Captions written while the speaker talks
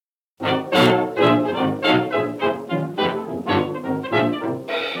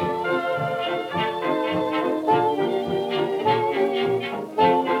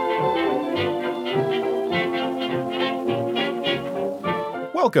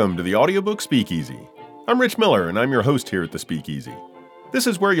Welcome to the Audiobook Speakeasy. I'm Rich Miller, and I'm your host here at the Speakeasy. This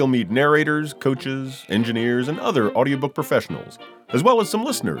is where you'll meet narrators, coaches, engineers, and other audiobook professionals, as well as some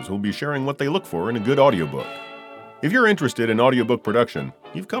listeners who'll be sharing what they look for in a good audiobook. If you're interested in audiobook production,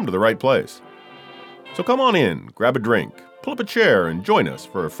 you've come to the right place. So come on in, grab a drink, pull up a chair, and join us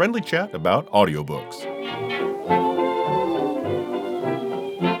for a friendly chat about audiobooks.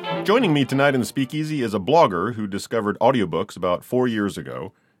 Joining me tonight in the Speakeasy is a blogger who discovered audiobooks about 4 years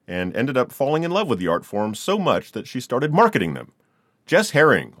ago and ended up falling in love with the art form so much that she started marketing them. Jess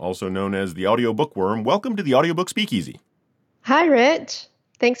Herring, also known as the Audio Bookworm, welcome to the Audiobook Speakeasy. Hi, Rich.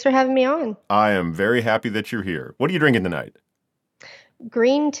 Thanks for having me on. I am very happy that you're here. What are you drinking tonight?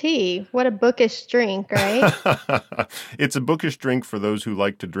 Green tea. What a bookish drink, right? It's a bookish drink for those who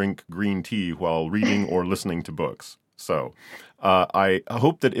like to drink green tea while reading or listening to books. So I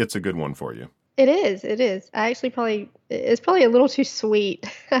hope that it's a good one for you. It is. It's probably a little too sweet.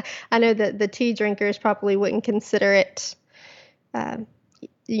 I know that the tea drinkers probably wouldn't consider it,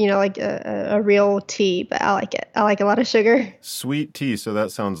 like a real tea, but I like it. I like a lot of sugar. Sweet tea, so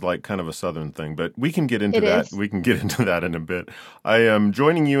that sounds like kind of a southern thing, but we can get into that. We can get into that in a bit. I am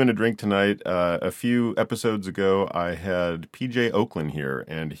joining you in a drink tonight. A few episodes ago, I had PJ Oakland here,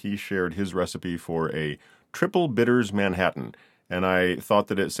 and he shared his recipe for a triple bitters Manhattan. And I thought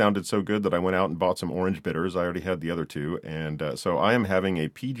that it sounded so good that I went out and bought some orange bitters. I already had the other two. And so I am having a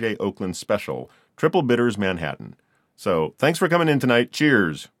PJ Oakland special, triple bitters Manhattan. So thanks for coming in tonight.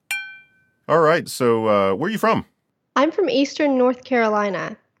 Cheers. All right. So where are you from? I'm from Eastern North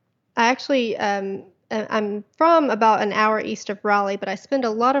Carolina. I actually, I'm from about an hour east of Raleigh, but I spend a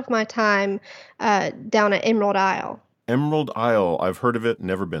lot of my time down at Emerald Isle. Emerald Isle. I've heard of it.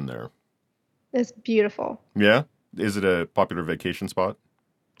 Never been there. It's beautiful. Yeah? Is it a popular vacation spot?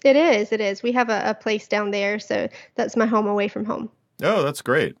 It is. We have a place down there, so that's my home away from home. Oh, that's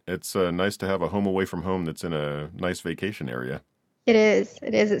great. It's nice to have a home away from home that's in a nice vacation area. It is.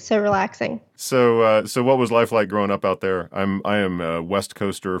 It's so relaxing. So what was life like growing up out there? I am a West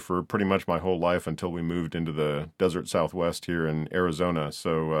Coaster for pretty much my whole life until we moved into the desert Southwest here in Arizona,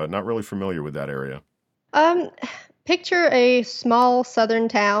 so not really familiar with that area. Picture a small southern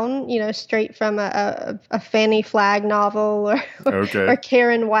town, straight from a Fannie Flagg novel or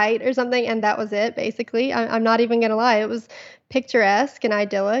Karen White or something, and that was it, basically. I'm not even going to lie. It was picturesque and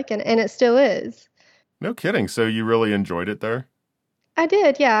idyllic, and it still is. No kidding. So you really enjoyed it there? I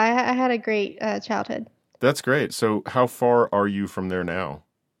did, yeah. I had a great childhood. That's great. So how far are you from there now?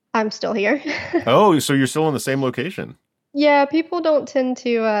 I'm still here. Oh, so you're still in the same location? Yeah, people don't tend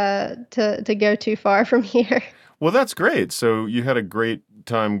to go too far from here. Well, that's great. So you had a great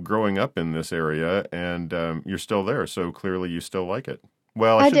time growing up in this area, and you're still there. So clearly you still like it.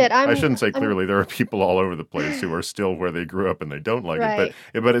 Well, I shouldn't say clearly. There are people all over the place who are still where they grew up and they don't like it.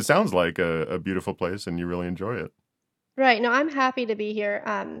 But it sounds like a beautiful place, and you really enjoy it. Right. No, I'm happy to be here.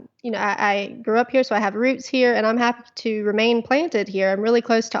 I grew up here, so I have roots here, and I'm happy to remain planted here. I'm really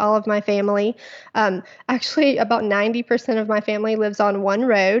close to all of my family. Actually, about 90% of my family lives on one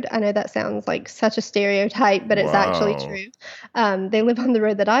road. I know that sounds like such a stereotype, but it's actually true. They live on the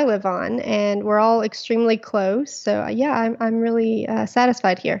road that I live on, and we're all extremely close. So, yeah, I'm really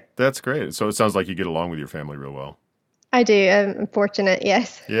satisfied here. That's great. So it sounds like you get along with your family real well. I do. I'm fortunate,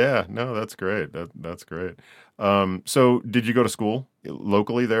 yes. Yeah, no, that's great. That's great. So did you go to school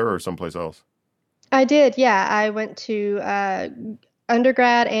locally there or someplace else? I did, yeah. I went to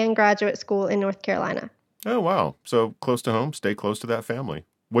undergrad and graduate school in North Carolina. Oh, wow. So close to home, stay close to that family.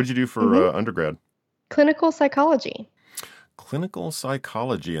 What did you do for undergrad? Clinical psychology. Clinical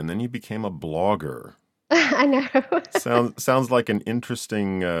psychology, and then you became a blogger. I know. Sounds like an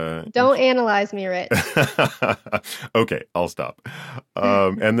interesting... Don't analyze me, Rich. Okay, I'll stop.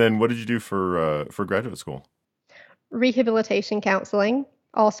 And then what did you do for graduate school? Rehabilitation counseling,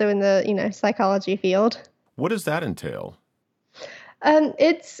 also in the psychology field. What does that entail?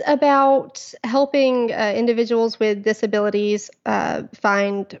 It's about helping individuals with disabilities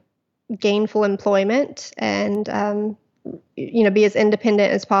find gainful employment and be as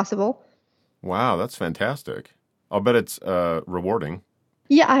independent as possible. Wow, that's fantastic. I'll bet it's rewarding.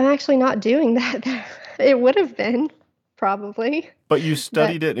 Yeah, I'm actually not doing that. It would have been, probably. But you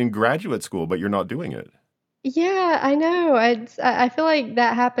studied it in graduate school, but you're not doing it. Yeah, I know. I feel like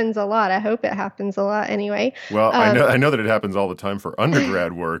that happens a lot. I hope it happens a lot anyway. Well, I know that it happens all the time for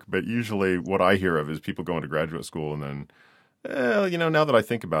undergrad work, but usually what I hear of is people going to graduate school and then, now that I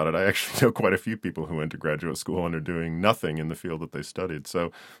think about it, I actually know quite a few people who went to graduate school and are doing nothing in the field that they studied.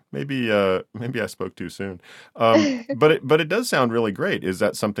 So maybe I spoke too soon. But it does sound really great. Is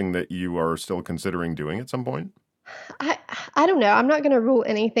that something that you are still considering doing at some point? I I don't know. I'm not going to rule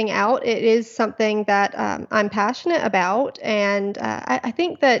anything out. It is something that I'm passionate about, and I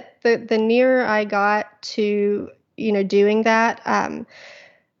think that the nearer I got to doing that,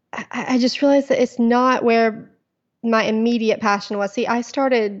 I just realized that it's not where my immediate passion was. See, I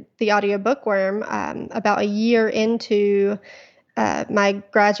started the audio bookworm about a year into my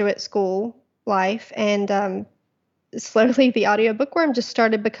graduate school life, and slowly the audio bookworm just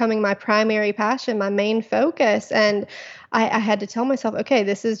started becoming my primary passion, my main focus. And I had to tell myself, okay,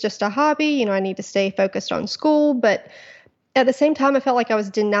 this is just a hobby. I need to stay focused on school. But at the same time, I felt like I was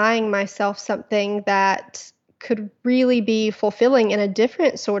denying myself something that could really be fulfilling in a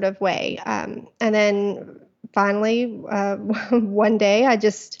different sort of way. And then finally, one day, I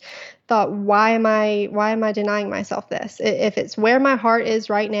just thought, why am I denying myself this? If it's where my heart is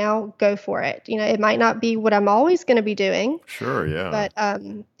right now, go for it. It might not be what I'm always going to be doing, Sure, yeah.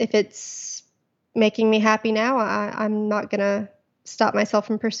 but if it's making me happy now, I'm not going to stop myself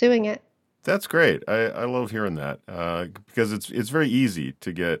from pursuing it. That's great. I love hearing that because it's very easy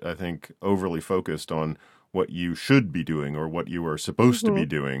to get, I think, overly focused on what you should be doing or what you are supposed to Hmm. be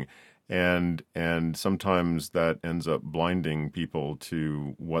doing, and sometimes that ends up blinding people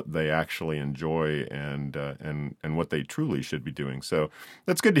to what they actually enjoy and what they truly should be doing. So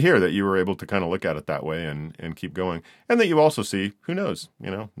that's good to hear that you were able to kind of look at it that way and keep going, and that you also see, who knows,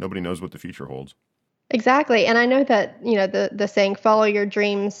 nobody knows what the future holds. Exactly. And I know that, the saying follow your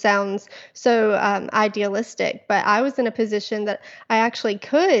dreams sounds so idealistic, but I was in a position that I actually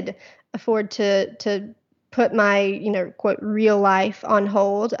could afford to put my, quote, real life on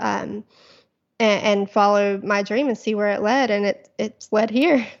hold, and follow my dream and see where it led. And it's led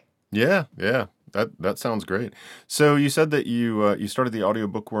here. Yeah, yeah. That sounds great. So you said that you started the audio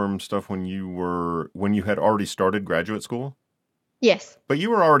bookworm stuff when you had already started graduate school, Yes, but you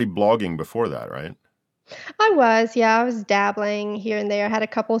were already blogging before that, right? I was. Yeah, I was dabbling here and there. I had a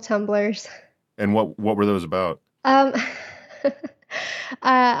couple tumblers. And what were those about? Um,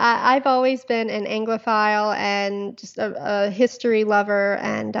 I've always been an Anglophile and just a history lover,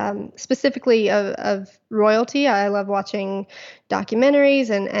 and specifically of royalty. I love watching documentaries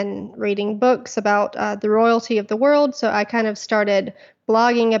and reading books about the royalty of the world. So I kind of started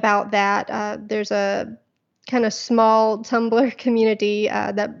blogging about that. There's a kind of small Tumblr community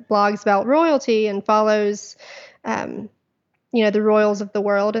that blogs about royalty and follows, um, the royals of the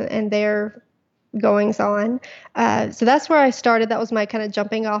world and their goings on. So that's where I started. That was my kind of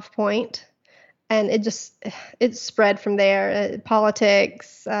jumping off point, and it spread from there.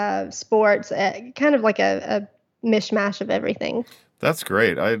 Politics, sports, kind of like a mishmash of everything. That's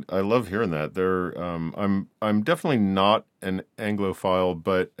great. I love hearing that. I'm definitely not an Anglophile,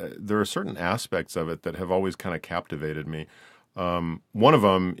 but there are certain aspects of it that have always kind of captivated me. One of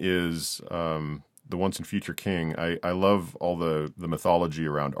them is the Once and Future King. I love all the mythology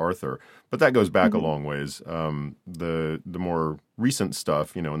around Arthur, but that goes back a Hmm. long ways. The more recent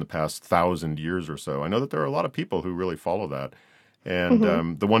stuff, in the past 1,000 years or so, I know that there are a lot of people who really follow that. And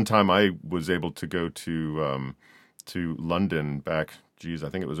Hmm. the one time I was able to go to London back, geez, I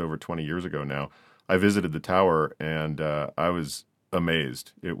think it was over 20 years ago now. I visited the tower and I was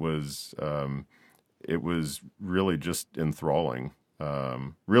amazed. It was really just enthralling.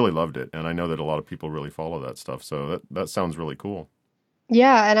 Really loved it, and I know that a lot of people really follow that stuff. So that sounds really cool.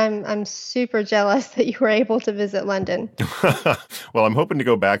 Yeah, and I'm super jealous that you were able to visit London. Well, I'm hoping to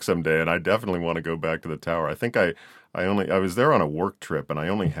go back someday, and I definitely want to go back to the tower. I think I was there on a work trip, and I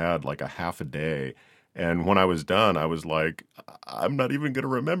only had like a half a day. And when I was done, I was like, I'm not even going to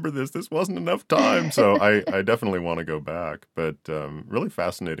remember this. This wasn't enough time. So I definitely want to go back. But really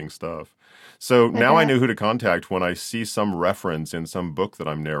fascinating stuff. So I now I know bet. who to contact when I see some reference in some book that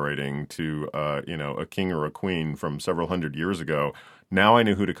I'm narrating to, a king or a queen from several hundred years ago. Now I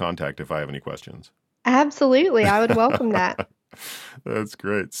know who to contact if I have any questions. Absolutely, I would welcome that. That's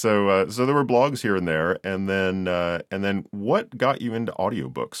great. So there were blogs here and there, and then what got you into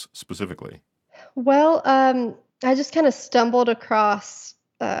audiobooks specifically? Well, I just kind of stumbled across.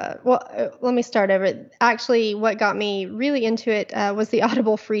 Let me start over. Actually, what got me really into it was the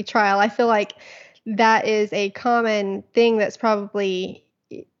Audible free trial. I feel like that is a common thing that's probably,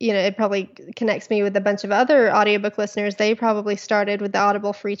 it probably connects me with a bunch of other audiobook listeners. They probably started with the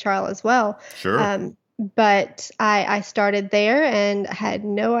Audible free trial as well. Sure. But I started there and had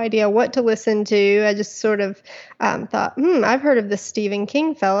no idea what to listen to. I just sort of thought, I've heard of this Stephen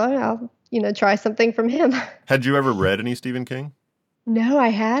King fellow. I'll, try something from him. Had you ever read any Stephen King? No, I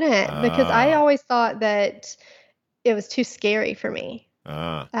hadn't because I Ah, always thought that it was too scary for me.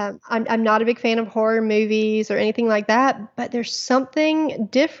 Ah, I'm not a big fan of horror movies or anything like that, but there's something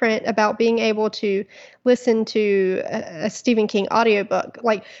different about being able to listen to a Stephen King audiobook.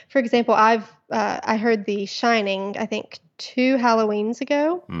 Like, for example, I heard The Shining, I think 2 Halloweens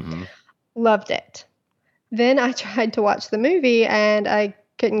ago. mm-hmm. Loved it. Then I tried to watch the movie and I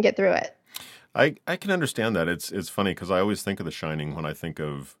couldn't get through it. I can understand that. It's funny because I always think of The Shining when I think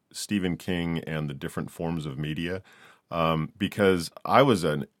of Stephen King and the different forms of media. Because I was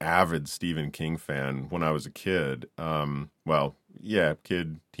an avid Stephen King fan when I was a kid. Well, yeah,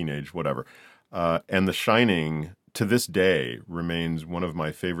 kid, teenage, whatever. And The Shining to this day remains one of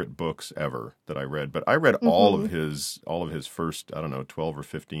my favorite books ever that I read. But I read Hmm. all of his first, I don't know, 12 or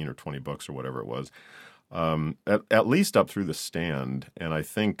 15 or 20 books or whatever it was. At least up through The Stand, and I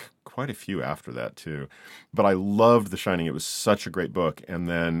think quite a few after that too. But I loved The Shining. It was such a great book. And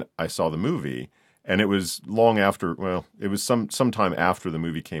then I saw the movie, and it was long after. Well, it was some time after the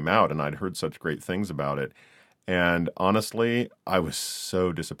movie came out, and I'd heard such great things about it. And honestly, I was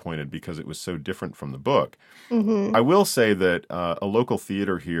so disappointed because it was so different from the book. I Hmm. will say that a local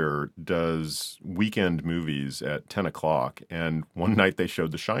theater here does weekend movies at 10 o'clock, and one night they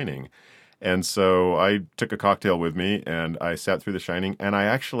showed The Shining. And so I took a cocktail with me and I sat through The Shining, and I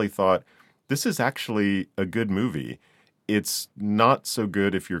actually thought, this is actually a good movie. It's not so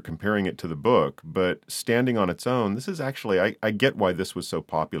good if you're comparing it to the book, but standing on its own, this is actually I get why this was so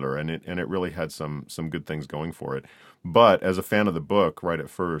popular, and it really had some good things going for it. But as a fan of the book, right at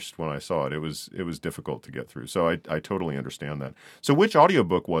first when I saw it, it was difficult to get through. So I totally understand that. So which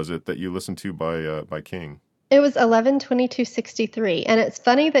audiobook was it that you listened to by King? It was 11/22/63, and it's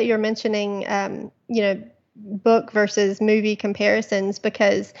funny that you're mentioning, book versus movie comparisons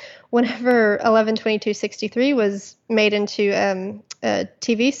because whenever 11/22/63 was made into a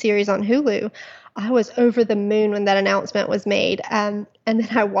TV series on Hulu, I was over the moon when that announcement was made. And then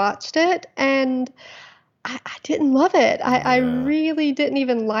I watched it, and I didn't love it. I Yeah, really didn't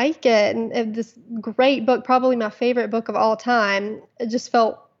even like it. And this great book, probably my favorite book of all time, it just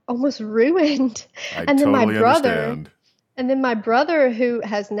felt almost ruined. I And then my totally brother, understand. and then my brother, who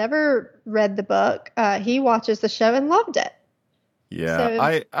has never read the book, he watches the show and loved it. Yeah,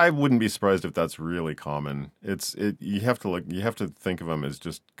 So, I wouldn't be surprised if that's really common. You have to you have to think of them as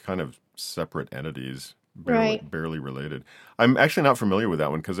just kind of separate entities, right. barely related. I'm actually not familiar with that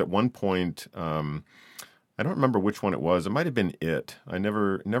one because at one point, I don't remember which one it was. It might have been It. I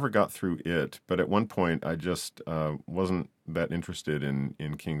never got through It, but at one point I just wasn't that interested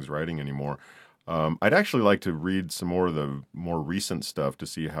in King's writing anymore. I'd actually like to read some more of the more recent stuff to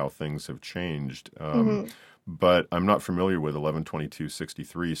see how things have changed. Hmm. But I'm not familiar with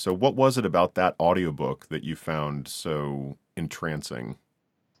 11/22/63. So what was it about that audiobook that you found so entrancing?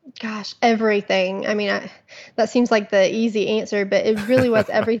 Gosh, everything. I mean, that seems like the easy answer, but it really was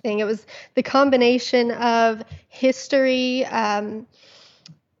everything. It was the combination of history.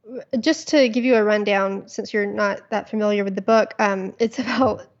 Just to give you a rundown, since you're not that familiar with the book, it's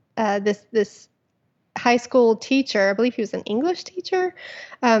about this high school teacher. I believe he was an English teacher,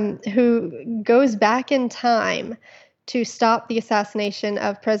 who goes back in time to stop the assassination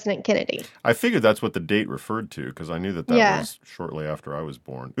of President Kennedy. I figured that's what the date referred to because I knew that that Yeah. was shortly after I was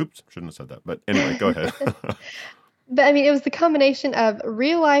born. Oops, shouldn't have said that. But anyway, go ahead. But I mean, it was the combination of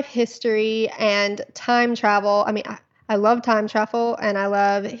real life history and time travel. I mean, I love time travel and I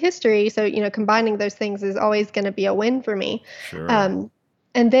love history. So, combining those things is always going to be a win for me. Sure. Um,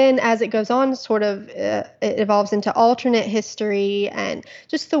 and then as it goes on, sort of, it evolves into alternate history and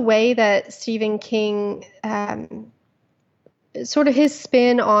just the way that Stephen King, sort of his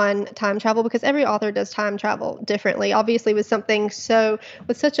spin on time travel, because every author does time travel differently, obviously with such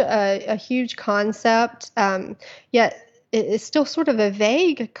a huge concept, yet it's still sort of a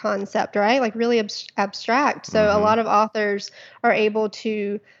vague concept, right? Like really abstract. So a Mm-hmm. lot of authors are able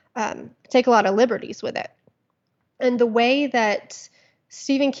to take a lot of liberties with it, and the way that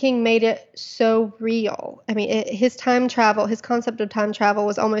Stephen King made it so real. I mean, his time travel, his concept of time travel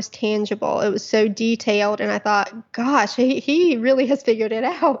was almost tangible. It was so detailed, and I thought, gosh, he really has figured it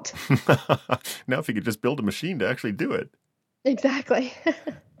out. Now, if you could just build a machine to actually do it. Exactly.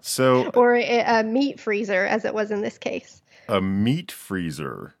 So, Or a meat freezer, as it was in this case. a meat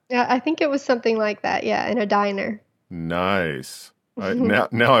freezer. Yeah, I think it was something like that. Yeah, in a diner. Nice.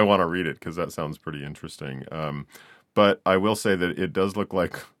 Now I want to read it because that sounds pretty interesting. But I will say that it does look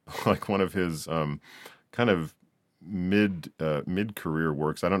like like one of his kind of mid career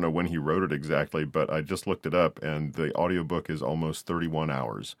works. I don't know when he wrote it exactly, but I just looked it up, and the audiobook is almost 31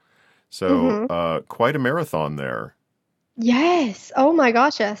 hours. So Hmm. quite a marathon there. Yes. Oh my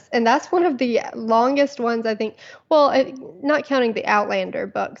gosh, yes. And that's one of the longest ones, I think. Well, not counting the Outlander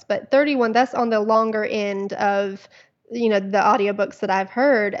books, but 31, that's on the longer end of, the audiobooks that I've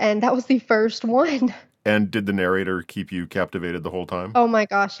heard. And that was the first one. And did the narrator keep you captivated the whole time? Oh my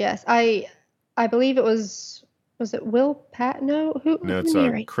gosh, yes. I believe was it Will Pat? No, No, who it's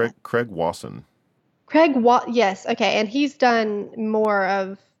narrates that? Craig Wasson. Craig Watt. Yes, okay. And he's done more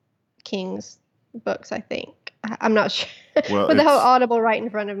of King's books, I think. I'm not sure. Well, With the whole it's Audible right in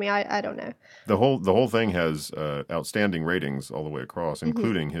front of me, I don't know. the whole thing has outstanding ratings all the way across, Hmm.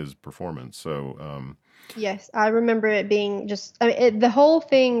 including his performance. So Yes, I remember it being just, I mean, the whole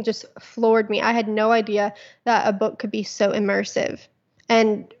thing just floored me. I had no idea that a book could be so immersive.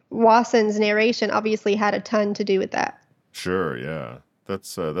 And Watson's narration obviously had a ton to do with that. sure, yeah,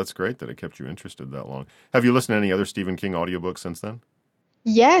 that's great that it kept you interested that long. Have you listened to any other Stephen King audiobooks since then?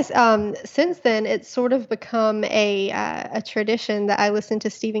 Yes, since then it's sort of become a tradition that I listen to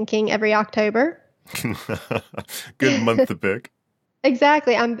Stephen King every October. Good month to pick.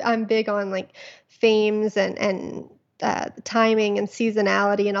 Exactly. I'm big on like themes and timing and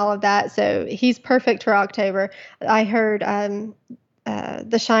seasonality and all of that. So he's perfect for October. I heard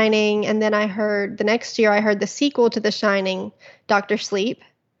The Shining, and then I heard the next year I heard the sequel to The Shining, Doctor Sleep,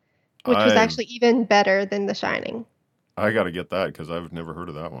 which was I actually even better than The Shining. I got to get that because I've never heard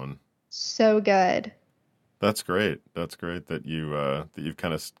of that one. So good. That's great. That's great that you've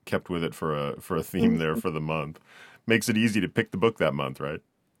kind of kept with it for a theme there for the month. Makes it easy to pick the book that month, right?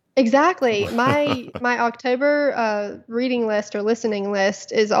 Exactly. My October reading list or listening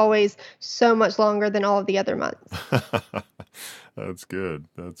list is always so much longer than all of the other months. That's good.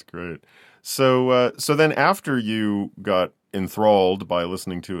 That's great. So then after you got enthralled by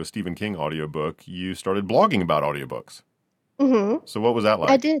listening to a Stephen King audiobook, you started blogging about audiobooks. Hmm. So what was that I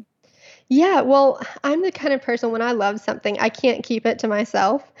like? did. Yeah, well, I'm the kind of person when I love something, I can't keep it to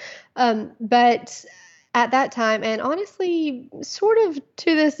myself. But at that time, and honestly, sort of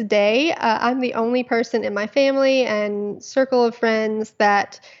to this day, I'm the only person in my family and circle of friends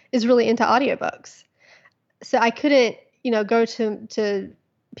that is really into audiobooks. So I couldn't, go to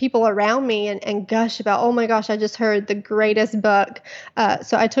people around me and gush about, oh my gosh, I just heard the greatest book.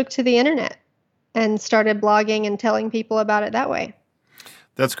 So I took to the internet and started blogging and telling people about it that way.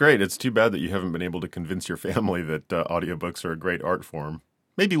 That's great. It's too bad that you haven't been able to convince your family that audiobooks are a great art form.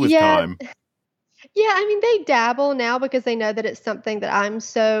 Maybe with Yeah, time. yeah. I mean, they dabble now because they know that it's something that I'm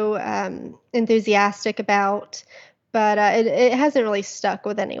so enthusiastic about, but it hasn't really stuck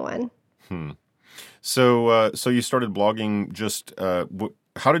with anyone. Hmm. So you started blogging. Just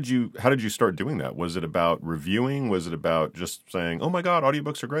how did you start doing that? Was it about reviewing? Was it about just saying, "Oh my God,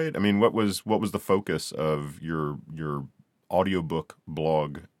 audiobooks are great"? I mean, what was the focus of your audiobook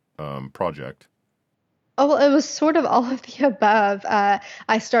blog project? Oh, well, it was sort of all of the above.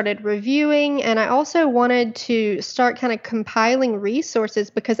 I started reviewing, and I also wanted to start kind of compiling resources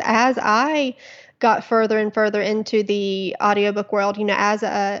because as I got further and further into the audiobook world, as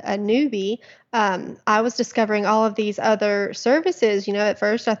a newbie, I was discovering all of these other services. At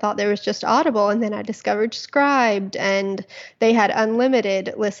first I thought there was just Audible, and then I discovered Scribed, and they had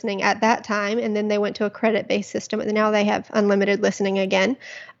unlimited listening at that time, and then they went to a credit-based system, and now they have unlimited listening again.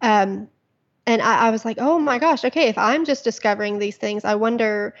 Um, and I was like, oh my gosh, okay, if I'm just discovering these things, I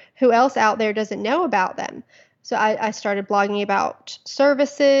wonder who else out there doesn't know about them. So I started blogging about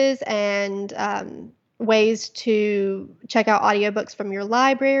services and ways to check out audiobooks from your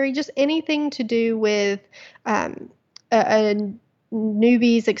library, just anything to do with um, a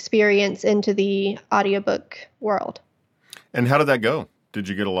newbie's experience into the audiobook world. And how did that go? Did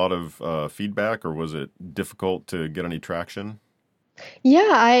you get a lot of feedback, or was it difficult to get any traction?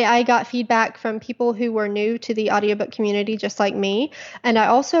 Yeah, I got feedback from people who were new to the audiobook community, just like me. And I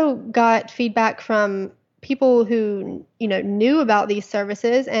also got feedback from people who, knew about these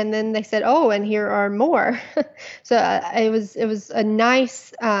services. And then they said, oh, and here are more. So it was a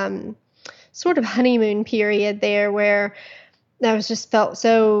nice sort of honeymoon period there where I was just felt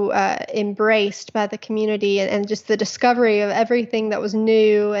so embraced by the community and just the discovery of everything that was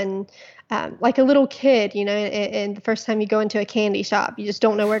new and like a little kid, and the first time you go into a candy shop, you just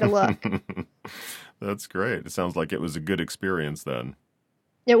don't know where to look. That's great. It sounds like it was a good experience then.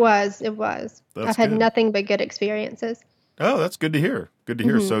 It was, it was. That's I've had good. nothing but good experiences. Oh, that's good to hear. Good to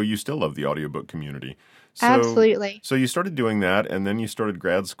hear. Hmm. So you still love the audiobook community. So Absolutely. so you started doing that and then you started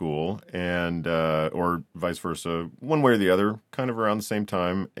grad school and or vice versa, one way or the other, kind of around the same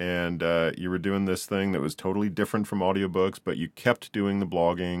time and you were doing this thing that was totally different from audiobooks, but you kept doing the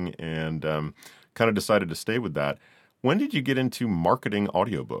blogging and kind of decided to stay with that. When did you get into marketing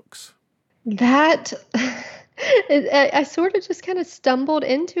audiobooks? That I sort of just kind of stumbled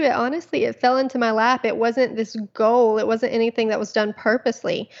into it, honestly. It fell into my lap. It wasn't this goal. It wasn't anything that was done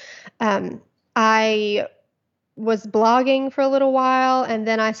purposely. I was blogging for a little while, and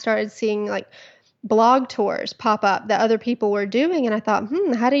then I started seeing like blog tours pop up that other people were doing, and I thought,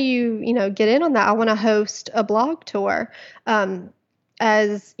 how do you get in on that? I want to host a blog tour.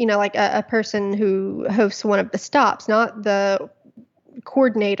 As like a person who hosts one of the stops, not the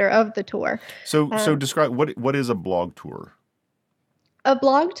coordinator of the tour. So describe what is a blog tour? A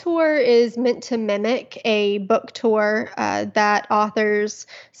blog tour is meant to mimic a book tour that authors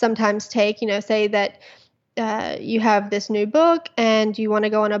sometimes take. Say that you have this new book and you want to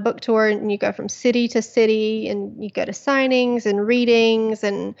go on a book tour, and you go from city to city, and you go to signings and readings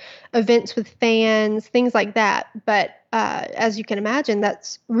and events with fans, things like that. But as you can imagine,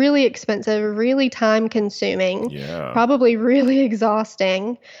 that's really expensive, really time consuming, Yeah. probably really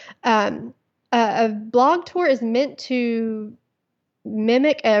exhausting. A blog tour is meant to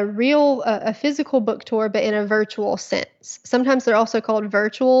mimic a physical book tour, but in a virtual sense. Sometimes they're also called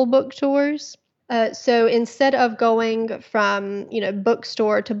virtual book tours. So instead of going from,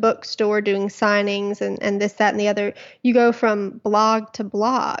 bookstore to bookstore doing signings and this, that, and the other, you go from blog to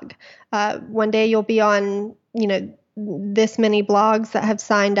blog. One day you'll be on, this many blogs that have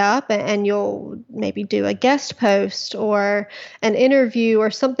signed up, and you'll maybe do a guest post or an interview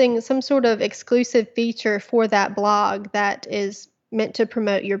or something, some sort of exclusive feature for that blog that is meant to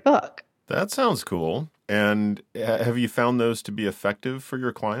promote your book. That sounds cool. And have you found those to be effective for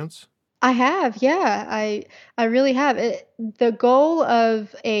your clients? I have, yeah, I really have. The goal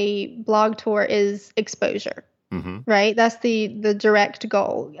of a blog tour is exposure, Mm-hmm. right? That's the direct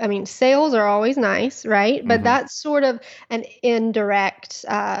goal. I mean, sales are always nice, right? But Mm-hmm. that's sort of an indirect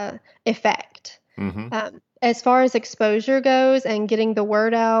effect. Mm-hmm. As far as exposure goes and getting the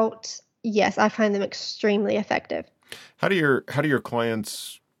word out, yes, I find them extremely effective. How do your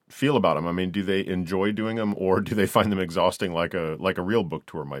clients feel about them? I mean, do they enjoy doing them, or do they find them exhausting like a real book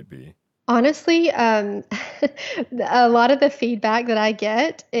tour might be? Honestly, a lot of the feedback that I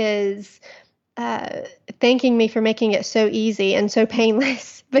get is uh, thanking me for making it so easy and so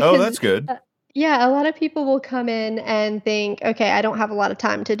painless Oh, because that's good. yeah, a lot of people will come in and think, okay, I don't have a lot of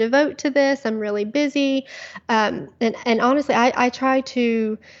time to devote to this. I'm really busy. And honestly, I try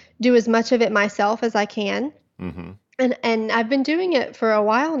to do as much of it myself as I can. Mm-hmm. And I've been doing it for a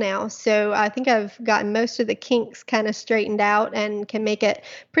while now, so I think I've gotten most of the kinks kind of straightened out and can make it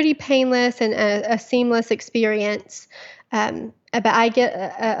pretty painless and a seamless experience. But I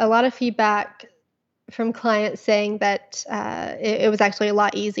get a lot of feedback from clients saying that it was actually a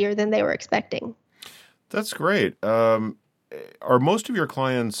lot easier than they were expecting. That's great. Are most of your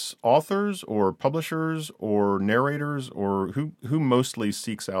clients authors or publishers or narrators, or who mostly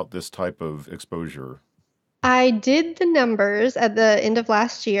seeks out this type of exposure? I did the numbers at the end of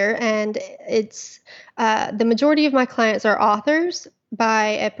last year, and it's the majority of my clients are authors by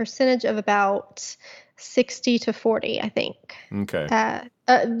a percentage of about 60 to 40, I think. Okay.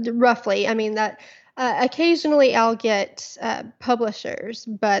 Roughly. I mean, that occasionally I'll get publishers,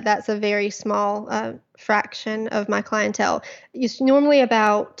 but that's a very small fraction of my clientele. It's normally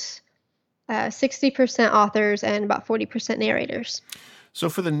about 60% authors and about 40% narrators. So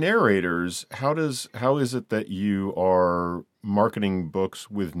for the narrators, how is it that you are marketing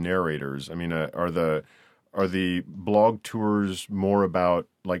books with narrators? I mean, are the blog tours more about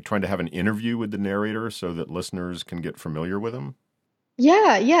like trying to have an interview with the narrator so that listeners can get familiar with them?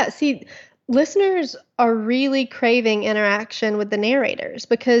 Yeah, yeah. See, listeners are really craving interaction with the narrators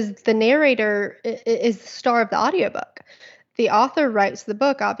because the narrator is the star of the audiobook. The author writes the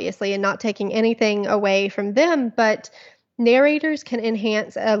book, obviously, and not taking anything away from them, but narrators can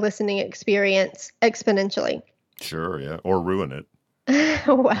enhance a listening experience exponentially. Sure, yeah, or ruin it.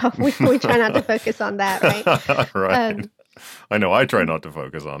 Well, we try not to focus on that, right? Right. Um, I know I try not to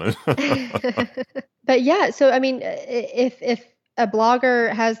focus on it. but yeah, so I mean, if a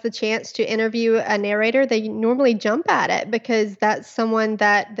blogger has the chance to interview a narrator, they normally jump at it because that's someone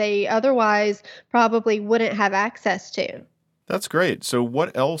that they otherwise probably wouldn't have access to. That's great. So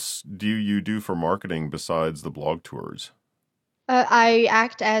what else do you do for marketing besides the blog tours? I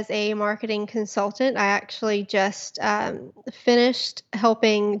act as a marketing consultant. I actually just finished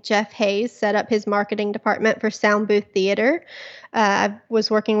helping Jeff Hayes set up his marketing department for Sound Booth Theater. I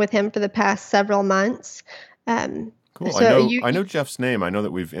was working with him for the past several months. Um, Cool. I so know you, I you know Jeff's name. I know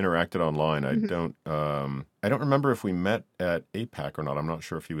that we've interacted online. I Mhm. don't remember if we met at APAC or not. I'm not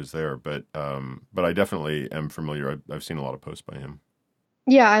sure if he was there, but I definitely am familiar. I've seen a lot of posts by him.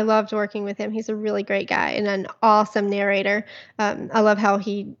 Yeah, I loved working with him. He's a really great guy and an awesome narrator. I love how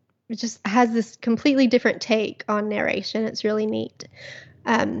he just has this completely different take on narration. It's really neat.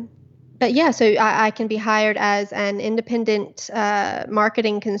 Um, but yeah, so I can be hired as an independent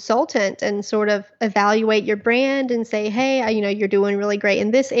marketing consultant and sort of evaluate your brand and say, hey, you're doing really great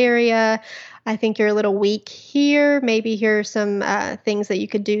in this area. I think you're a little weak here. Maybe here are some things that you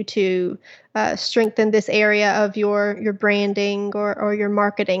could do to strengthen this area of your branding or your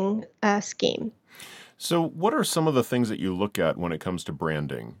marketing scheme. So, what are some of the things that you look at when it comes to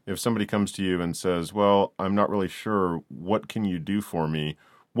branding? If somebody comes to you and says, "Well, I'm not really sure, what can you do for me?"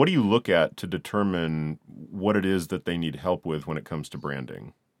 What do you look at to determine what it is that they need help with when it comes to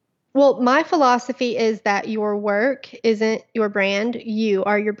branding? Well, my philosophy is that your work isn't your brand, you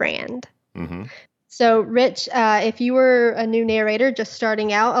are your brand. Mm-hmm. So, Rich, if you were a new narrator just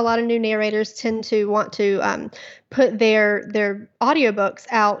starting out, a lot of new narrators tend to want to put their audiobooks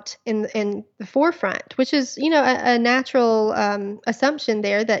out in the forefront, which is a natural assumption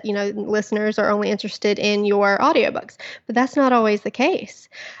there that listeners are only interested in your audiobooks, but that's not always the case.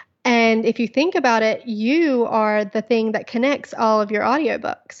 And if you think about it, you are the thing that connects all of your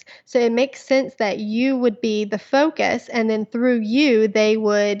audiobooks. So it makes sense that you would be the focus, and then through you, they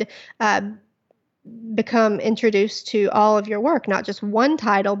would uh, become introduced to all of your work, not just one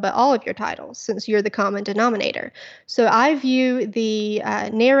title, but all of your titles, since you're the common denominator. So I view the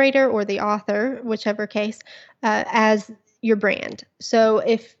narrator or the author, whichever case, as your brand. So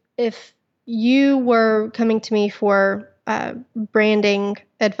if you were coming to me for branding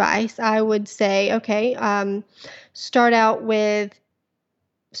advice, I would say, okay, start out with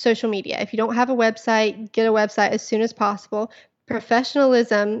social media. If you don't have a website, get a website as soon as possible.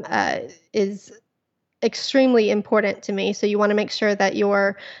 Professionalism is extremely important to me. So you want to make sure that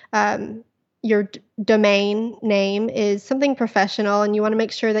your domain name is something professional, and you want to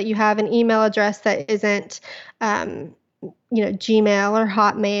make sure that you have an email address that isn't, Gmail or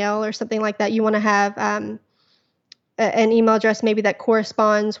Hotmail or something like that. You want to have an email address maybe that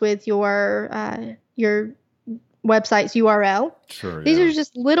corresponds with your website's URL. Sure, These yeah. are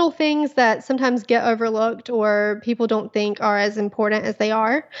just little things that sometimes get overlooked or people don't think are as important as they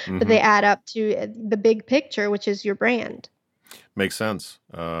are, but Mm-hmm. they add up to the big picture, which is your brand. Makes sense.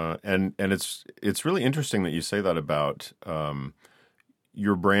 And it's really interesting that you say that about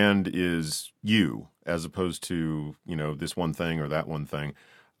your brand is you as opposed to, this one thing or that one thing.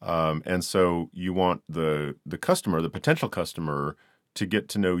 And so you want the customer, the potential customer, to get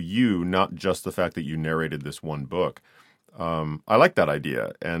to know you, not just the fact that you narrated this one book. I like that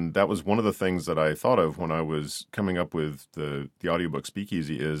idea, and that was one of the things that I thought of when I was coming up with the audiobook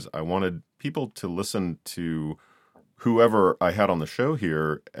Speakeasy. Is I wanted people to listen to whoever I had on the show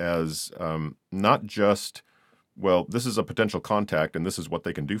here as not just, well, this is a potential contact and this is what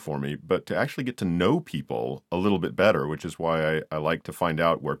they can do for me, but to actually get to know people a little bit better, which is why I like to find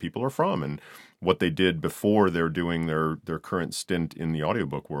out where people are from and what they did before they're doing their current stint in the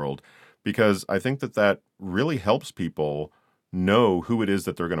audiobook world, because I think that really helps people know who it is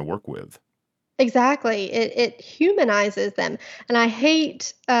that they're going to work with. Exactly. It humanizes them. And I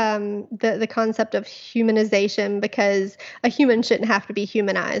hate the concept of humanization because a human shouldn't have to be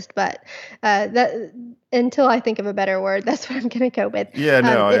humanized. But that until I think of a better word, that's what I'm going to go with. Yeah,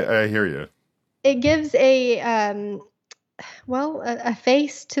 no, Um, it I hear you. it gives a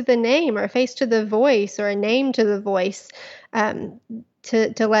face to the name or a face to the voice or a name to the voice, um,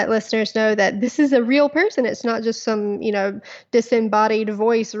 to let listeners know that this is a real person. It's not just some, disembodied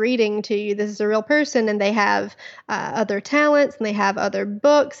voice reading to you. This is a real person, and they have other talents, and they have other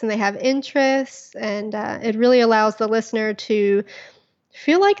books, and they have interests, and it really allows the listener to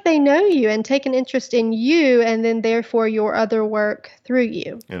feel like they know you and take an interest in you, and then therefore your other work through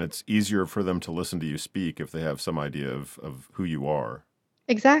you. And it's easier for them to listen to you speak if they have some idea of who you are.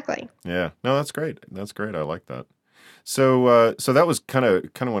 Exactly. Yeah, no, that's great. That's great. I like that. So, so that was kind of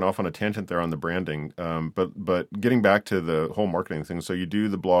went off on a tangent there on the branding. But getting back to the whole marketing thing. So you do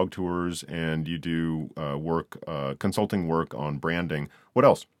the blog tours and you do consulting work on branding. What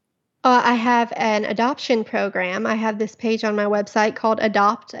else? I have an adoption program. I have this page on my website called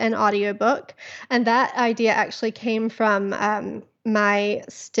Adopt an Audiobook. And that idea actually came from my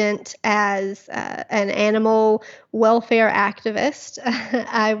stint as an animal welfare activist.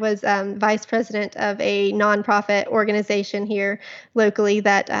 I was vice president of a nonprofit organization here locally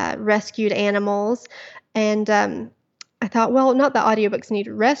that rescued animals. And I thought, well, not that audiobooks need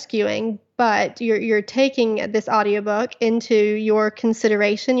rescuing, but you're taking this audiobook into your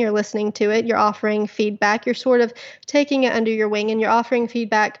consideration. You're listening to it. You're offering feedback. You're sort of taking it under your wing, and you're offering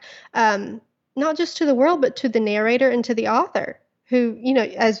feedback, not just to the world, but to the narrator and to the author, who,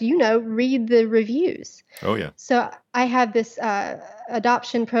 as you know, read the reviews. Oh yeah. So I have this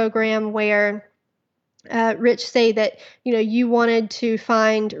adoption program where Rich say that you wanted to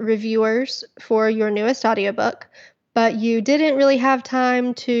find reviewers for your newest audiobook, but you didn't really have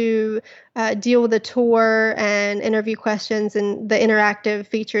time to deal with the tour and interview questions and the interactive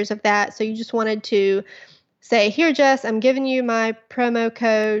features of that. So you just wanted to say, here, Jess, I'm giving you my promo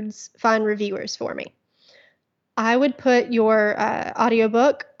codes, find reviewers for me. I would put your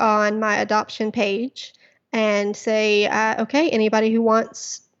audiobook on my adoption page and say, okay, anybody who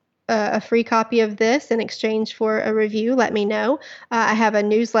wants a free copy of this in exchange for a review, let me know. I have a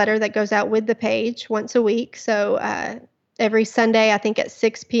newsletter that goes out with the page once a week. So every Sunday, I think at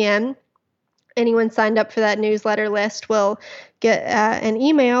 6 p.m., anyone signed up for that newsletter list will get an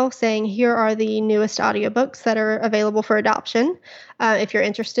email saying, here are the newest audiobooks that are available for adoption. If you're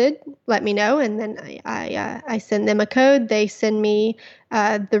interested, let me know. And then I send them a code. They send me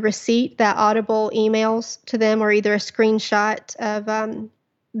the receipt that Audible emails to them, or either a screenshot of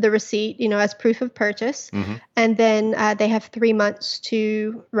the receipt, as proof of purchase. Mm-hmm. And then they have 3 months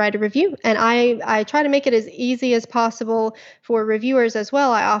to write a review. And I try to make it as easy as possible for reviewers as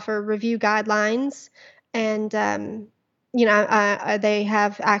well. I offer review guidelines, and they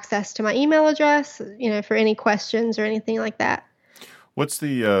have access to my email address, for any questions or anything like that. What's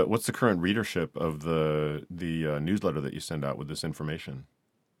the current readership of the newsletter that you send out with this information?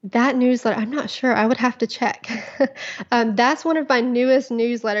 That newsletter, I'm not sure. I would have to check. That's one of my newest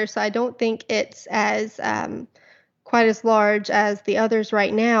newsletters, so I don't think it's as quite as large as the others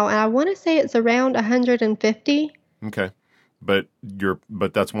right now. And I want to say it's around 150. Okay. But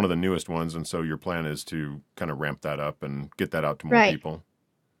that's one of the newest ones, and so your plan is to kind of ramp that up and get that out to more Right. people.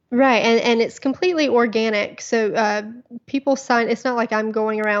 Right, and it's completely organic. So people sign. It's not like I'm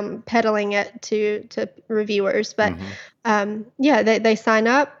going around peddling it to reviewers, but yeah, they sign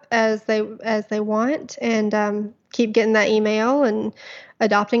up as they want, and keep getting that email and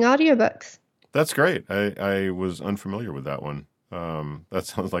adopting audiobooks. That's great. I was unfamiliar with that one. That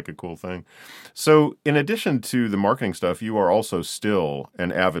sounds like a cool thing. So, in addition to the marketing stuff, you are also still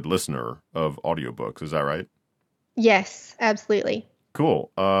an avid listener of audiobooks. Is that right? Yes, absolutely.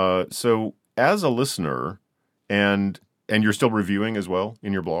 Cool. So as a listener, and you're still reviewing as well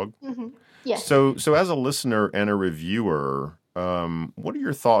in your blog. Mm-hmm. Yes. So as a listener and a reviewer, what are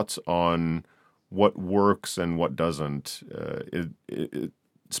your thoughts on what works and what doesn't?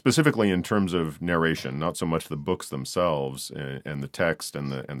 Specifically in terms of narration, not so much the books themselves and the text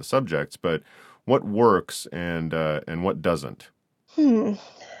and the subjects, but what works and what doesn't.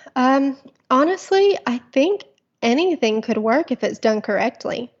 Honestly, I think anything could work if it's done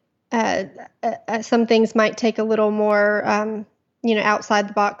correctly. Some things might take a little more, outside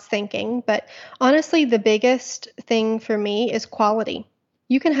the box thinking, but honestly, the biggest thing for me is quality.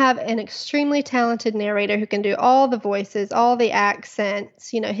 You can have an extremely talented narrator who can do all the voices, all the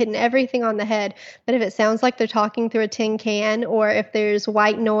accents, hitting everything on the head. But if it sounds like they're talking through a tin can, or if there's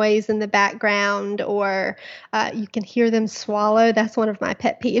white noise in the background, or you can hear them swallow, that's one of my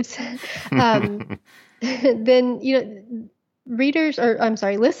pet peeves. Then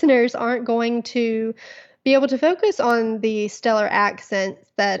listeners aren't going to be able to focus on the stellar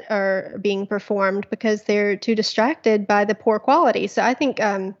accents that are being performed because they're too distracted by the poor quality. So I think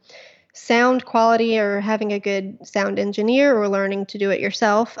sound quality, or having a good sound engineer, or learning to do it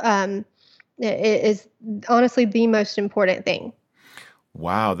yourself, is honestly the most important thing.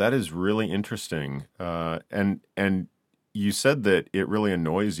 Wow, that is really interesting. And you said that it really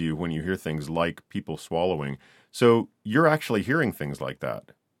annoys you when you hear things like people swallowing. So you're actually hearing things like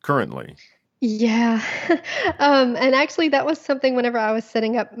that currently. Yeah. And actually, that was something whenever I was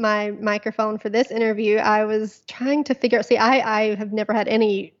setting up my microphone for this interview, I was trying to figure out. See, I have never had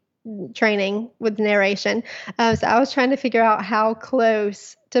any training with narration. So I was trying to figure out how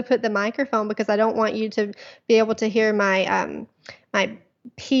close to put the microphone, because I don't want you to be able to hear my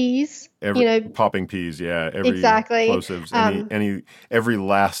P's, Popping P's, yeah. Every exactly. plosives, every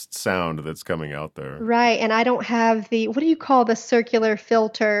last sound that's coming out there. Right, and I don't have what do you call the circular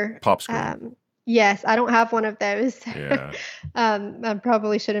filter? Pop screen. Yes, I don't have one of those. Yeah. I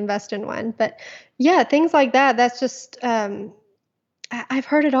probably should invest in one. But yeah, things like that. That's just I've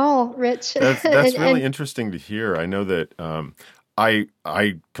heard it all, Rich. That's really interesting to hear. I know that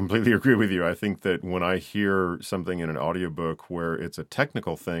I completely agree with you. I think that when I hear something in an audiobook where it's a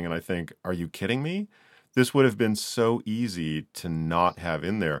technical thing and I think, are you kidding me? This would have been so easy to not have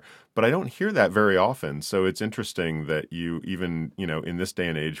in there. But I don't hear that very often. So it's interesting that you even, in this day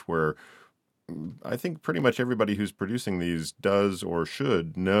and age where I think pretty much everybody who's producing these does or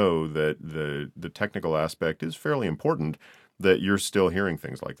should know that the technical aspect is fairly important, that you're still hearing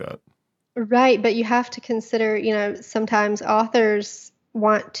things like that. Right, but you have to consider, sometimes authors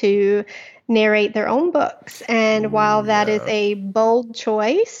want to narrate their own books. And while Ooh, that is yeah. a bold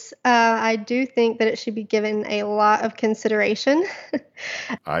choice, I do think that it should be given a lot of consideration.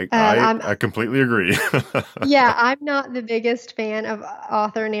 I Um, I I'm I completely agree. Yeah, I'm not the biggest fan of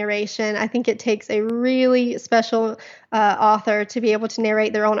author narration. I think it takes a really special author to be able to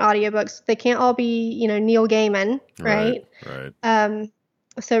narrate their own audiobooks. They can't all be, Neil Gaiman, Right, right? right. Um,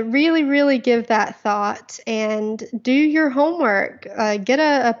 so really, really give that thought and do your homework. Get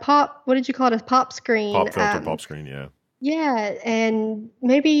a pop, what did you call it? A pop screen. Pop filter, pop screen, yeah. Yeah, and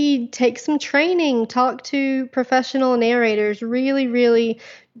maybe take some training, talk to professional narrators, really, really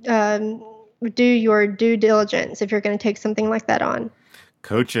um, do your due diligence if you're going to take something like that on.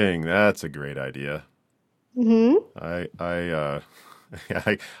 Coaching, that's a great idea. Hmm. I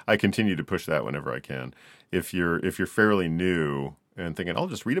I continue to push that whenever I can. If you're fairly new and thinking I'll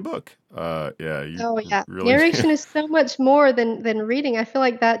just read a book, yeah, you Oh yeah. really Narration is so much more than reading. I feel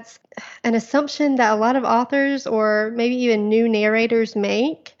like that's an assumption that a lot of authors or maybe even new narrators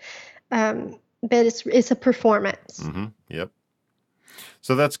make. But it's a performance. yep.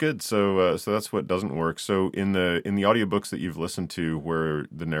 So that's good. So that's what doesn't work. So in the audiobooks that you've listened to where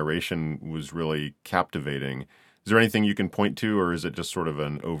the narration was really captivating, is there anything you can point to, or is it just sort of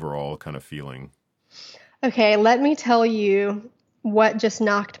an overall kind of feeling? Okay, let me tell you what just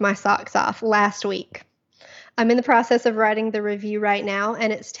knocked my socks off last week. I'm in the process of writing the review right now,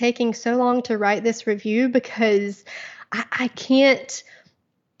 and it's taking so long to write this review because I can't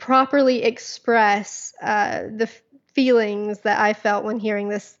properly express the feelings that I felt when hearing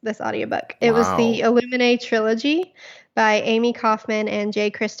this audiobook. It was the Wow. Illuminae trilogy by Amy Kaufman and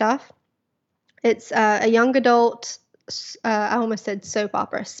Jay Kristoff. It's a young adult, I almost said soap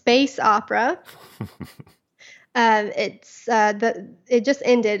opera, space opera. It just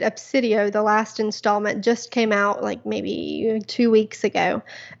ended. Obsidio, the last installment, just came out like maybe 2 weeks ago,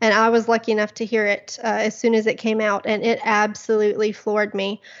 and I was lucky enough to hear it as soon as it came out, and it absolutely floored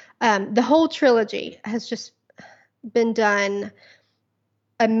me. The whole trilogy has just been done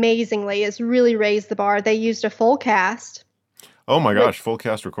amazingly. It's really raised the bar. They used a full cast, Oh my which gosh, full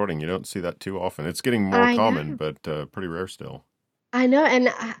cast recording. You don't see that too often. It's getting more I common, know. but pretty rare still. I know,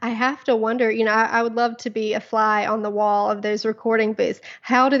 and I have to wonder, I would love to be a fly on the wall of those recording booths.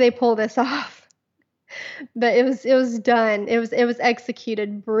 How do they pull this off? But it was done. It was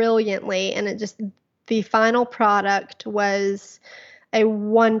executed brilliantly, and it just the final product was a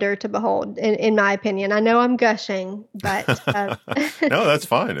wonder to behold, in my opinion. I know I'm gushing, but No, that's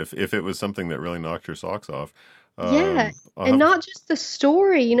fine. If it was something that really knocked your socks off, yeah, I'll and have to. not just the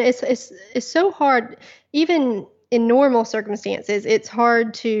story. It's so hard, even in normal circumstances. It's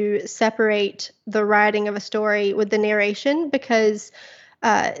hard to separate the writing of a story with the narration because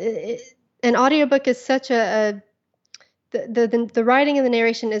an audiobook is such a the writing and the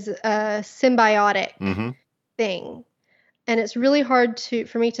narration is a symbiotic Mm-hmm. thing, and it's really hard to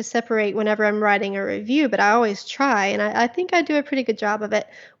for me to separate whenever I'm writing a review, but I always try, and I think I do a pretty good job of it.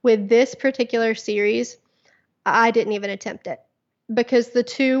 With this particular series, I didn't even attempt it because the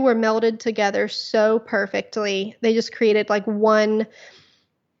two were melded together so perfectly. They just created like one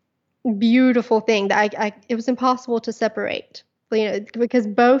beautiful thing that it was impossible to separate, because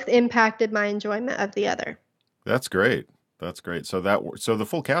both impacted my enjoyment of the other. That's great. That's great. So the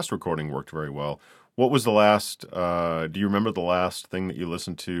full cast recording worked very well. What was the last? Do you remember the last thing that you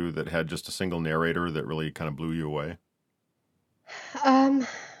listened to that had just a single narrator that really kind of blew you away? Um,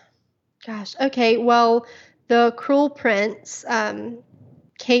 Gosh, okay, well, the Cruel Prince,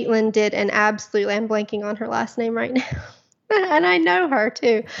 Caitlin did an absolutely, I'm blanking on her last name right now, and I know her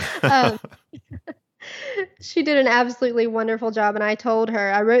too. Um, she did an absolutely wonderful job, and I told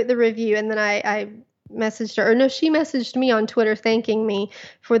her, I wrote the review, and then I messaged her, or no, she messaged me on Twitter thanking me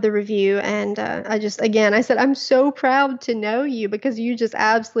for the review, and again, I said, I'm so proud to know you because you just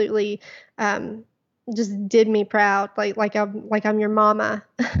absolutely um, just did me proud, like I'm your mama.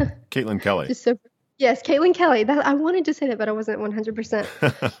 Caitlin Kelly. Just so, yes, Caitlin Kelly. That I wanted to say that, but I wasn't 100%.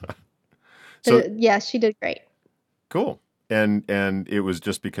 But So yeah, she did great. cool. And it was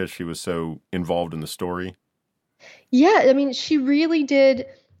just because she was so involved in the story. Yeah, I mean, she really did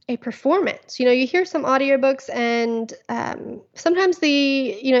a performance. You hear some audiobooks, and sometimes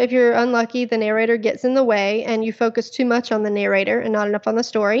if you're unlucky, the narrator gets in the way, and you focus too much on the narrator and not enough on the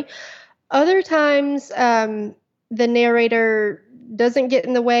story. Other times, the narrator doesn't get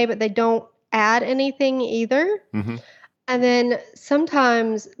in the way, but they don't add anything either. Mm-hmm. And then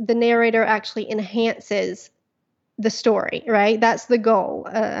sometimes the narrator actually enhances the story, right? That's the goal.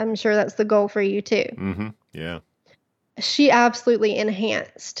 I'm sure that's the goal for you too. Mm-hmm. Yeah. She absolutely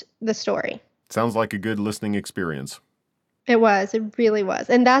enhanced the story. Sounds like a good listening experience. It was, it really was.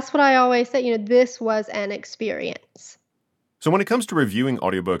 And that's what I always say, this was an experience. So when it comes to reviewing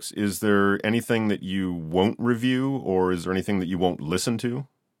audiobooks, is there anything that you won't review or is there anything that you won't listen to?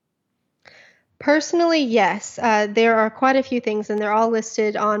 Personally, yes. There are quite a few things, and they're all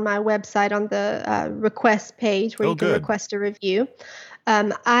listed on my website on the request page where Oh, you can good. request a review.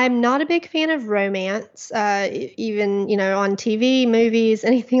 I'm not a big fan of romance, even, on TV, movies,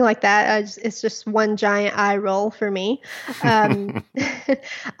 anything like that. It's just one giant eye roll for me. Um,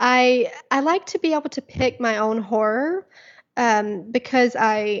 I like to be able to pick my own horror. Because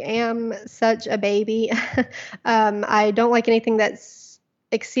I am such a baby, I don't like anything that's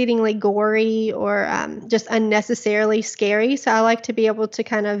exceedingly gory or just unnecessarily scary. So I like to be able to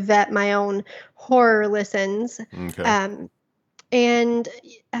kind of vet my own horror listens. Okay. Um, and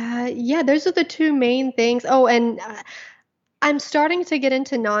yeah, those are the two main things. Oh, and I'm starting to get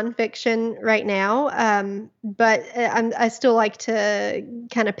into nonfiction right now, but I still like to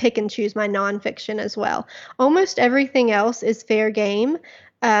kind of pick and choose my nonfiction as well. Almost everything else is fair game.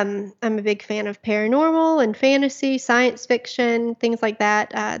 I'm a big fan of paranormal and fantasy, science fiction, things like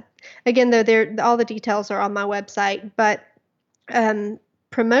that. Again, though, all the details are on my website, but um,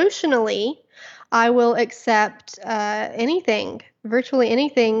 promotionally, I will accept anything, virtually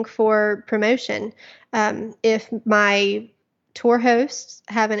anything for promotion. If my tour hosts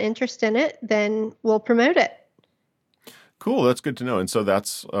have an interest in it, then we'll promote it. Cool. That's good to know. And so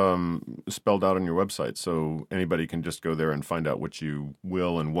that's spelled out on your website. So anybody can just go there and find out what you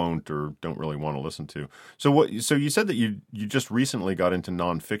will and won't or don't really want to listen to. So you said that you just recently got into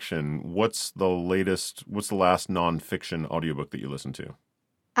nonfiction. What's the last nonfiction audiobook that you listened to?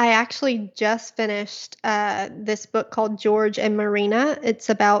 I actually just finished this book called George and Marina. It's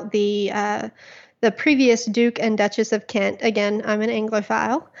about the previous Duke and Duchess of Kent. Again, I'm an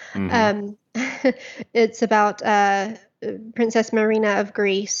Anglophile. Mm-hmm. Um, it's about Princess Marina of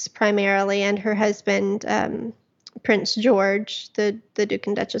Greece primarily, and her husband Prince George, the Duke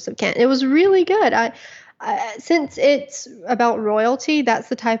and Duchess of Kent. It was really good. Since it's about royalty, that's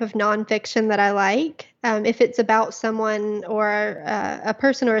the type of nonfiction that I like. If it's about someone or a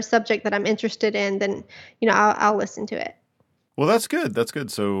person or a subject that I'm interested in, then I'll listen to it. Well, that's good. That's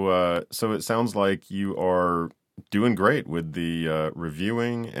good. So it sounds like you are doing great with the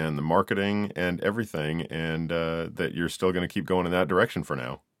reviewing and the marketing and everything, and that you're still going to keep going in that direction for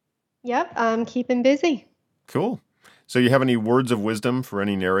now. Yep, I'm keeping busy. Cool. So you have any words of wisdom for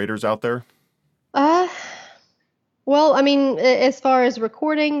any narrators out there? Uh, well, I mean, as far as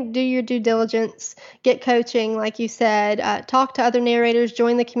recording, do your due diligence, get coaching, like you said, talk to other narrators,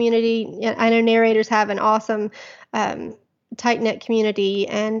 join the community. Yeah, I know narrators have an awesome, um, tight-knit community.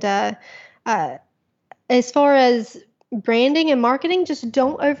 And uh, as far as branding and marketing, just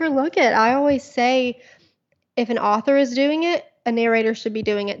don't overlook it. I always say if an author is doing it, a narrator should be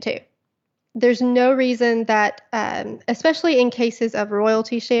doing it too. There's no reason that, especially in cases of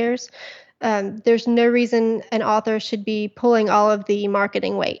royalty shares, there's no reason an author should be pulling all of the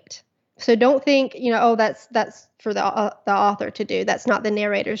marketing weight. So don't think, oh, that's for the author to do. That's not the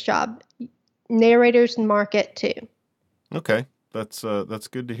narrator's job. Narrators market too. Okay, that's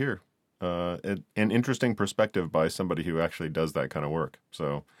good to hear. An interesting perspective by somebody who actually does that kind of work.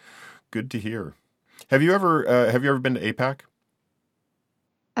 So good to hear. Have you ever been to APAC?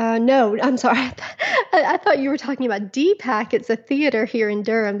 No, I'm sorry. I thought you were talking about DPAC. It's a theater here in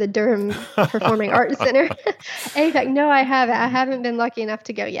Durham, the Durham Performing Arts Center. APAC, no, I haven't. I haven't been lucky enough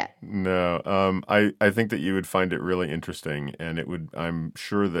to go yet. No, I think that you would find it really interesting, and I'm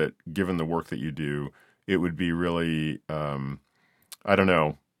sure that given the work that you do, it would be really, I don't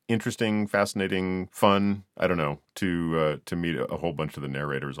know, interesting, fascinating, fun. I don't know, to meet a whole bunch of the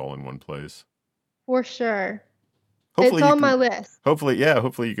narrators all in one place. For sure. It's Hopefully you on my can, list.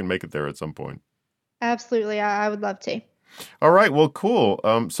 hopefully you can make it there at some point. Absolutely. I would love to. All right, well, cool.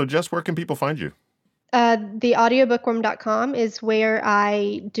 So Jess, where can people find you? The is where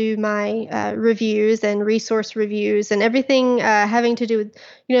I do my reviews and resource reviews and everything having to do with,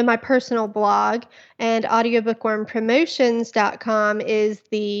 my personal blog. And audiobookwormpromotions.com is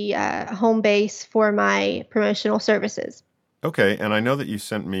the home base for my promotional services. Okay, and I know that you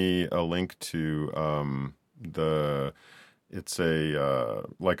sent me a link to the it's a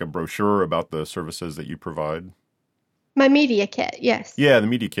like a brochure about the services that you provide. My media kit, yes. Yeah, the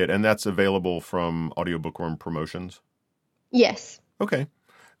media kit, and that's available from Audiobookworm Promotions. Yes. Okay,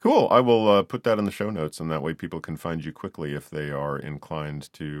 cool. I will put that in the show notes, and that way people can find you quickly if they are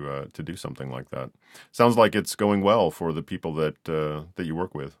inclined to do something like that. Sounds like it's going well for the people that you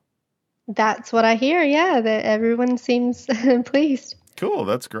work with. That's what I hear. Yeah, that everyone seems pleased. Cool.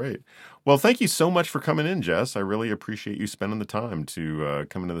 That's great. Well, thank you so much for coming in, Jess. I really appreciate you spending the time to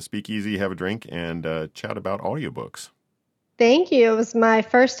come into the Speakeasy, have a drink, and chat about audiobooks. Thank you. It was my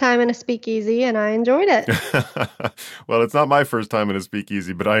first time in a speakeasy, and I enjoyed it. Well, it's not my first time in a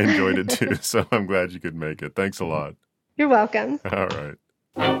speakeasy, but I enjoyed it too, so I'm glad you could make it. Thanks a lot. You're welcome. All right.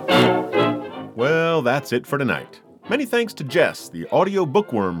 Well, that's it for tonight. Many thanks to Jess, the audio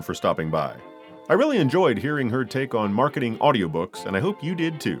bookworm, for stopping by. I really enjoyed hearing her take on marketing audiobooks, and I hope you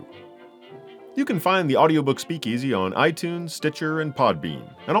did too. You can find the Audiobook Speakeasy on iTunes, Stitcher, and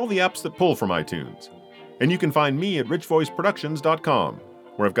Podbean, and all the apps that pull from iTunes. And you can find me at richvoiceproductions.com,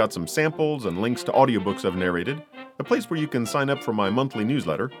 where I've got some samples and links to audiobooks I've narrated, a place where you can sign up for my monthly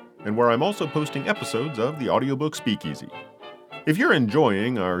newsletter, and where I'm also posting episodes of the Audiobook Speakeasy. If you're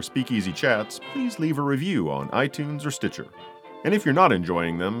enjoying our Speakeasy chats, please leave a review on iTunes or Stitcher. And if you're not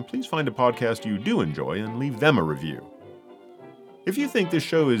enjoying them, please find a podcast you do enjoy and leave them a review. If you think this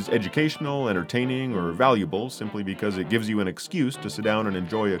show is educational, entertaining, or valuable simply because it gives you an excuse to sit down and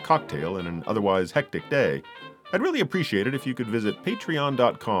enjoy a cocktail in an otherwise hectic day, I'd really appreciate it if you could visit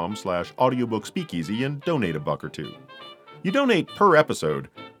patreon.com/audiobookspeakeasy and donate $1 or $2. You donate per episode,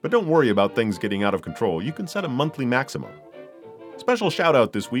 but don't worry about things getting out of control. You can set a monthly maximum. Special shout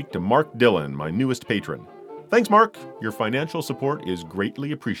out this week to Mark Dillon, my newest patron. Thanks, Mark. Your financial support is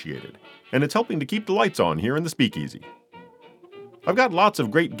greatly appreciated, and it's helping to keep the lights on here in the Speakeasy. I've got lots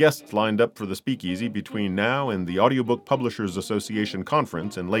of great guests lined up for the Speakeasy between now and the Audiobook Publishers Association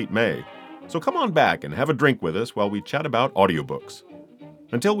conference in late May, so come on back and have a drink with us while we chat about audiobooks.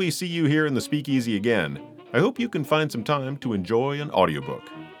 Until we see you here in the Speakeasy again, I hope you can find some time to enjoy an audiobook.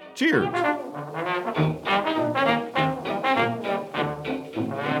 Cheers!